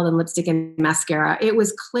deeper level than lipstick and mascara. It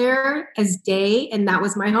was clear as day, and that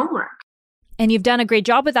was my homework. And you've done a great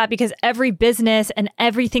job with that, because every business and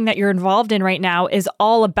everything that you're involved in right now is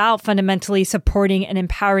all about fundamentally supporting and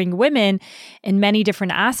empowering women in many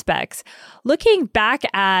different aspects. Looking back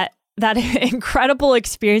at that incredible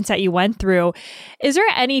experience that you went through, is there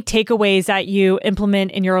any takeaways that you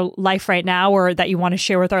implement in your life right now or that you want to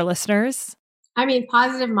share with our listeners? I mean,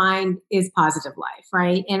 positive mind is positive life,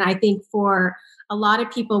 right? And I think for a lot of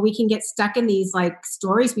people, we can get stuck in these like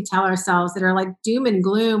stories we tell ourselves that are like doom and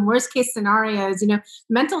gloom, worst case scenarios.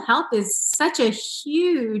 Mental health is such a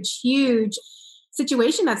huge, huge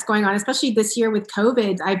situation that's going on, especially this year with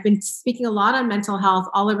COVID. I've been speaking a lot on mental health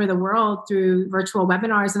all over the world through virtual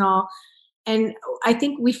webinars and all. And I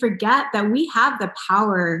think we forget that we have the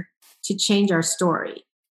power to change our story.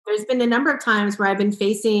 There's been a number of times where I've been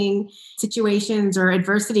facing situations or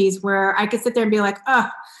adversities where I could sit there and be like, oh,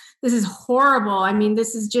 this is horrible. I mean,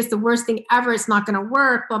 this is just the worst thing ever. It's not going to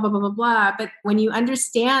work, blah, blah, blah, blah, blah. But when you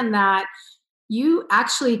understand that you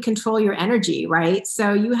actually control your energy, right?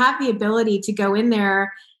 So you have the ability to go in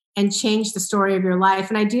there and change the story of your life.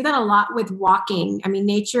 And I do that a lot with walking. I mean,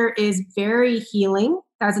 nature is very healing.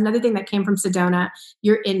 That's another thing that came from Sedona.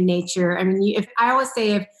 You're in nature. I mean, if I always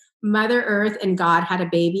say, if Mother Earth and God had a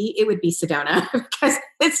baby, it would be Sedona, because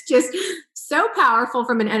it's just so powerful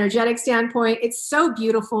from an energetic standpoint. It's so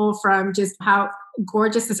beautiful from just how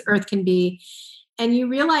gorgeous this earth can be. And you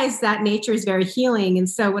realize that nature is very healing. And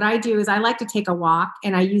so what I do is I like to take a walk,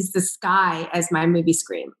 and I use the sky as my movie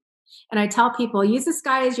screen. And I tell people, use the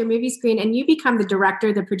sky as your movie screen, and you become the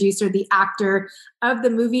director, the producer, the actor of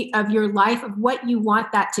the movie of your life, of what you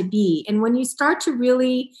want that to be. And when you start to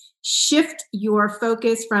really shift your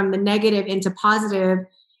focus from the negative into positive,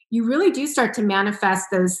 you really do start to manifest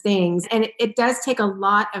those things. And it does take a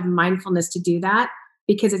lot of mindfulness to do that,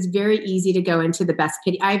 because it's very easy to go into the best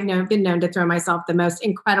pity. I've been known to throw myself the most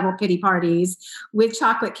incredible pity parties with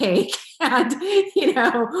chocolate cake and,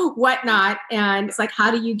 whatnot. And it's like,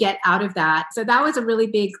 how do you get out of that? So that was a really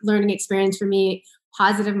big learning experience for me.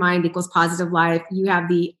 Positive mind equals positive life. You have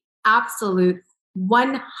the absolute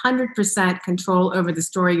 100% control over the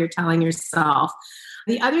story you're telling yourself.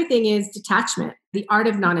 The other thing is detachment, the art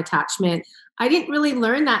of non-attachment. I didn't really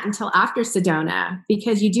learn that until after Sedona,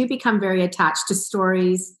 because you do become very attached to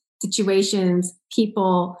stories, situations,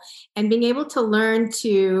 people, and being able to learn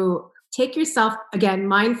to take yourself, again,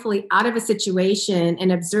 mindfully out of a situation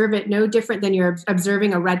and observe it no different than you're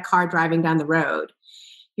observing a red car driving down the road.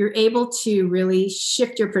 You're able to really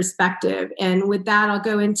shift your perspective. And with that, I'll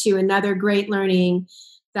go into another great learning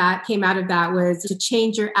that came out of that was to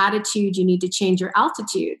change your attitude, you need to change your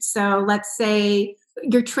altitude. So let's say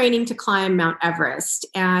you're training to climb Mount Everest,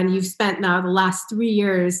 and you've spent now the last 3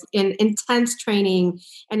 years in intense training.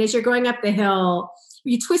 And as you're going up the hill,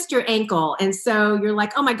 you twist your ankle. And so you're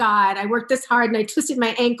like, oh my God, I worked this hard and I twisted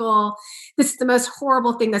my ankle. This is the most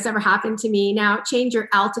horrible thing that's ever happened to me. Now change your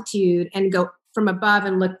altitude and go from above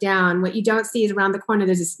and look down. What you don't see is around the corner,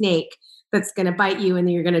 there's a snake that's going to bite you and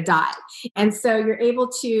then you're going to die. And so you're able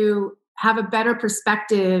to have a better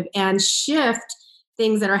perspective and shift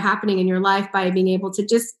things that are happening in your life by being able to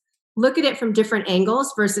just look at it from different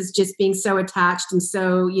angles versus just being so attached and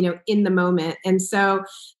so, in the moment. And so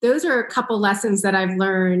those are a couple lessons that I've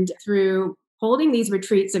learned through holding these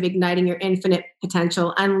retreats of igniting your infinite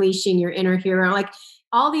potential, unleashing your inner hero, like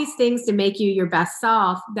all these things to make you your best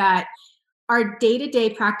self that are day-to-day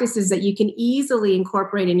practices that you can easily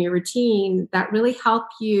incorporate in your routine that really help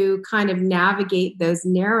you kind of navigate those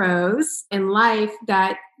narrows in life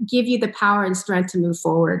that give you the power and strength to move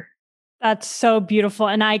forward. That's so beautiful.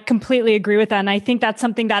 And I completely agree with that. And I think that's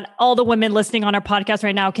something that all the women listening on our podcast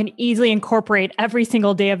right now can easily incorporate every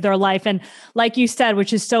single day of their life. And like you said,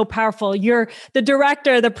 which is so powerful, you're the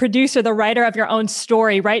director, the producer, the writer of your own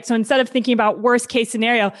story, right? So instead of thinking about worst case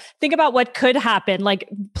scenario, think about what could happen, like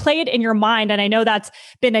play it in your mind. And I know that's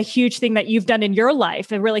been a huge thing that you've done in your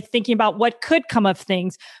life, and really thinking about what could come of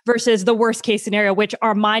things versus the worst case scenario, which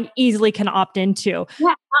our mind easily can opt into. Yeah,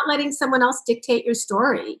 not letting someone else dictate your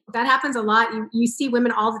story. That happens a lot. You see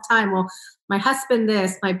women all the time. Well, my husband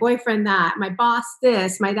this, my boyfriend that, my boss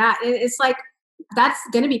this, my that. It's like, that's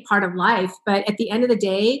going to be part of life. But at the end of the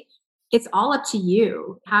day, it's all up to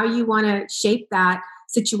you. How you want to shape that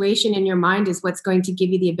situation in your mind is what's going to give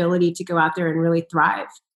you the ability to go out there and really thrive.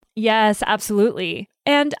 Yes, absolutely.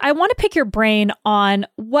 And I want to pick your brain on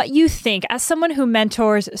what you think, as someone who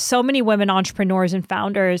mentors so many women entrepreneurs and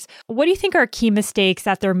founders, what do you think are key mistakes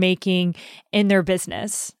that they're making in their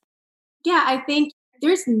business? Yeah, I think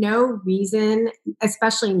there's no reason,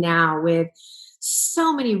 especially now with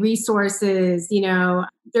so many resources,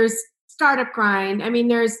 there's Startup Grind. I mean,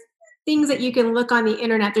 there's things that you can look on the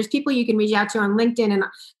internet. There's people you can reach out to on LinkedIn. And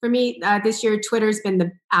for me, this year, Twitter's been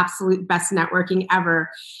the absolute best networking ever.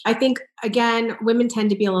 I think, again, women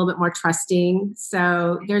tend to be a little bit more trusting.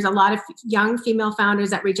 So there's a lot of young female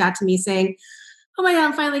founders that reach out to me saying, oh my God,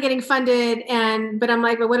 I'm finally getting funded. But I'm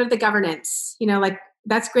like, well, what are the governance?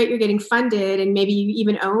 That's great. You're getting funded and maybe you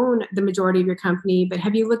even own the majority of your company, but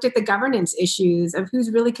have you looked at the governance issues of who's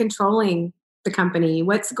really controlling the company?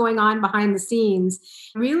 What's going on behind the scenes?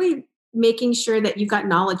 Really making sure that you've got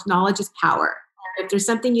knowledge. Knowledge is power. If there's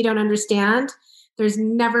something you don't understand, there's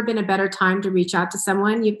never been a better time to reach out to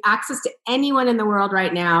someone. You have access to anyone in the world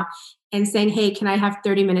right now and saying, hey, can I have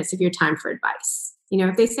 30 minutes of your time for advice?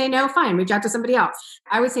 If they say no, fine, reach out to somebody else.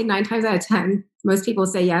 I would say 9 times out of 10, most people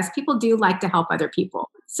say yes. People do like to help other people.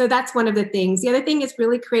 So that's one of the things. The other thing is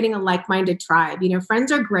really creating a like-minded tribe. Friends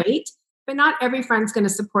are great, but not every friend's going to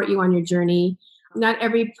support you on your journey. Not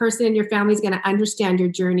every person in your family is going to understand your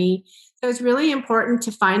journey. So it's really important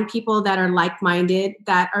to find people that are like-minded,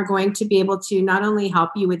 that are going to be able to not only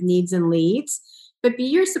help you with needs and leads, but be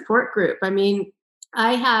your support group. I mean,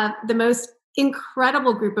 I have the most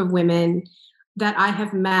incredible group of women that I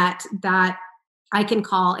have met that I can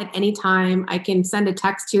call at any time. I can send a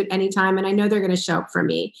text to at any time, and I know they're going to show up for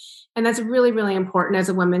me. And that's really, really important as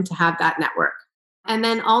a woman to have that network. And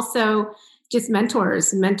then also just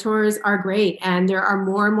mentors. Mentors are great. And there are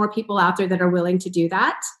more and more people out there that are willing to do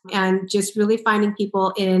that. And just really finding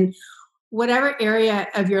people in whatever area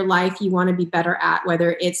of your life you want to be better at,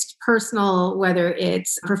 whether it's personal, whether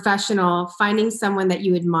it's professional, finding someone that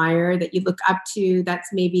you admire, that you look up to,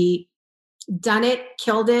 that's maybe done it,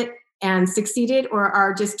 killed it, and succeeded, or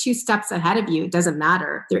are just 2 steps ahead of you. It doesn't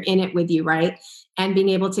matter. They're in it with you, right? And being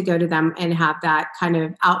able to go to them and have that kind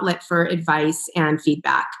of outlet for advice and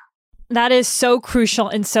feedback. That is so crucial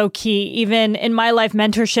and so key. Even in my life,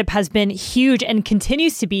 mentorship has been huge and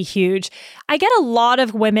continues to be huge. I get a lot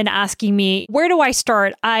of women asking me, where do I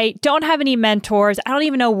start? I don't have any mentors. I don't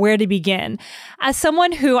even know where to begin. As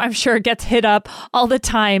someone who I'm sure gets hit up all the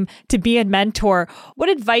time to be a mentor, what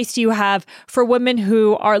advice do you have for women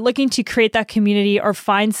who are looking to create that community or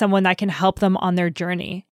find someone that can help them on their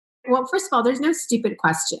journey? Well, first of all, there's no stupid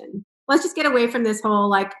question. Let's just get away from this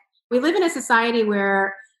whole, we live in a society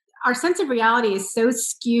where our sense of reality is so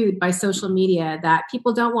skewed by social media that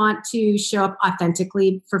people don't want to show up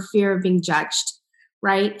authentically for fear of being judged,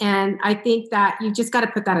 right? And I think that you just got to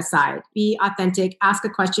put that aside. Be authentic, ask a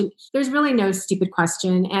question. There's really no stupid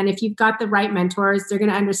question. And if you've got the right mentors, they're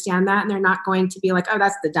going to understand that. And they're not going to be like, oh,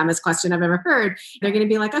 that's the dumbest question I've ever heard. They're going to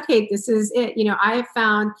be like, okay, this is it. I have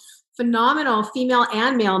found phenomenal female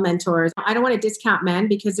and male mentors. I don't want to discount men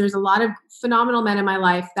because there's a lot of phenomenal men in my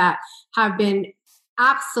life that have been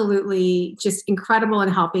absolutely just incredible in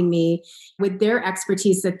helping me with their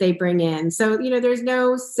expertise that they bring in. So, there's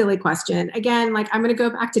no silly question. Again, I'm going to go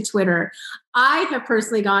back to Twitter. I have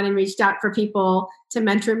personally gone and reached out for people to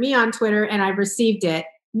mentor me on Twitter, and I've received it.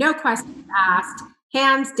 No questions asked,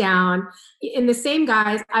 hands down. In the same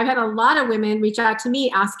guise, I've had a lot of women reach out to me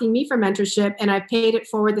asking me for mentorship, and I've paid it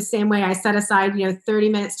forward the same way. I set aside, 30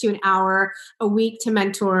 minutes to an hour a week to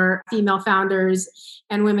mentor female founders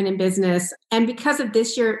and women in business. And because of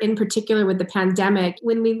this year in particular with the pandemic,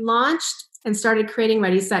 when we launched and started creating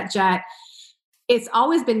Ready, Set, Jet, It's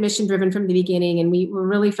always been mission driven from the beginning. And we were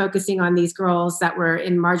really focusing on these girls that were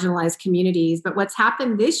in marginalized communities. But what's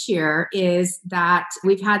happened this year is that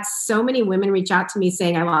we've had so many women reach out to me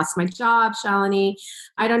saying, I lost my job, Shalini.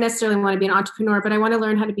 I don't necessarily want to be an entrepreneur, but I want to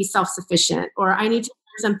learn how to be self-sufficient, or I need to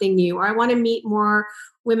learn something new, or I want to meet more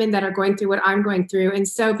women that are going through what I'm going through. And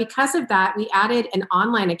so because of that, we added an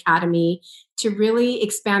online academy to really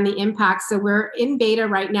expand the impact. So we're in beta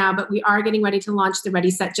right now, but we are getting ready to launch the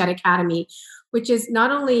Ready, Set, Jet Academy, which is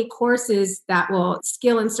not only courses that will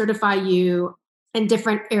skill and certify you in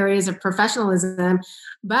different areas of professionalism,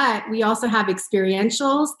 but we also have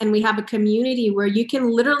experientials, and we have a community where you can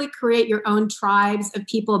literally create your own tribes of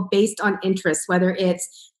people based on interests, whether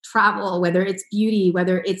it's travel, whether it's beauty,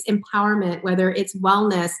 whether it's empowerment, whether it's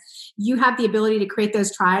wellness. You have the ability to create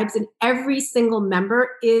those tribes, and every single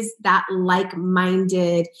member is that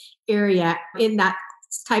like-minded area in that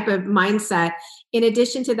type of mindset. In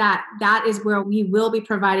addition to that, that is where we will be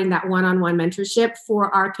providing that one-on-one mentorship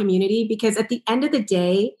for our community, because at the end of the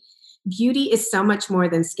day, beauty is so much more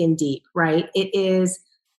than skin deep, right? It is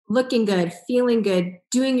looking good, feeling good,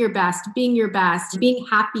 doing your best, being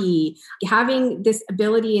happy, having this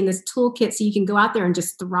ability and this toolkit so you can go out there and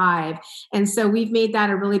just thrive. And so we've made that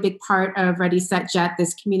a really big part of Ready, Set, Jet,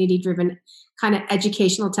 this community-driven kind of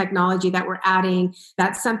educational technology that we're adding.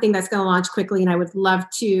 That's something that's going to launch quickly. And I would love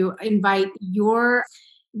to invite your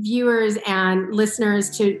viewers and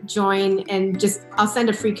listeners to join, and I'll send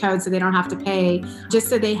a free code so they don't have to pay, just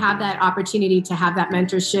so they have that opportunity to have that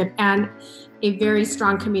mentorship and a very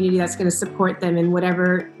strong community that's going to support them in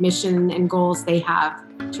whatever mission and goals they have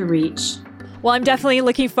to reach. Well, I'm definitely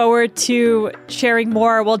looking forward to sharing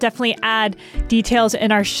more. We'll definitely add details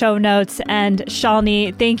in our show notes. And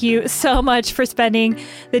Shalini, thank you so much for spending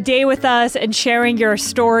the day with us and sharing your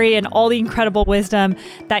story and all the incredible wisdom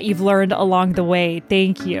that you've learned along the way.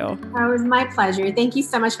 Thank you. It was my pleasure. Thank you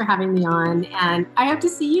so much for having me on. And I hope to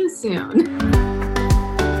see you soon.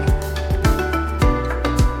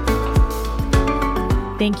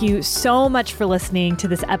 Thank you so much for listening to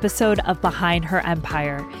this episode of Behind Her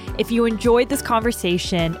Empire. If you enjoyed this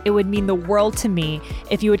conversation, it would mean the world to me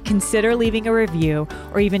if you would consider leaving a review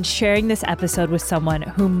or even sharing this episode with someone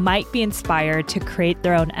who might be inspired to create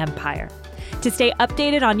their own empire. To stay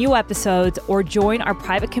updated on new episodes or join our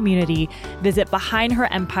private community, visit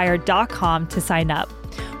BehindHerEmpire.com to sign up.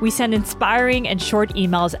 We send inspiring and short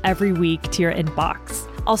emails every week to your inbox.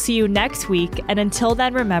 I'll see you next week, and until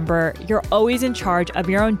then, remember, you're always in charge of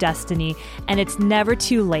your own destiny, and it's never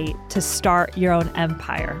too late to start your own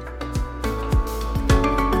empire.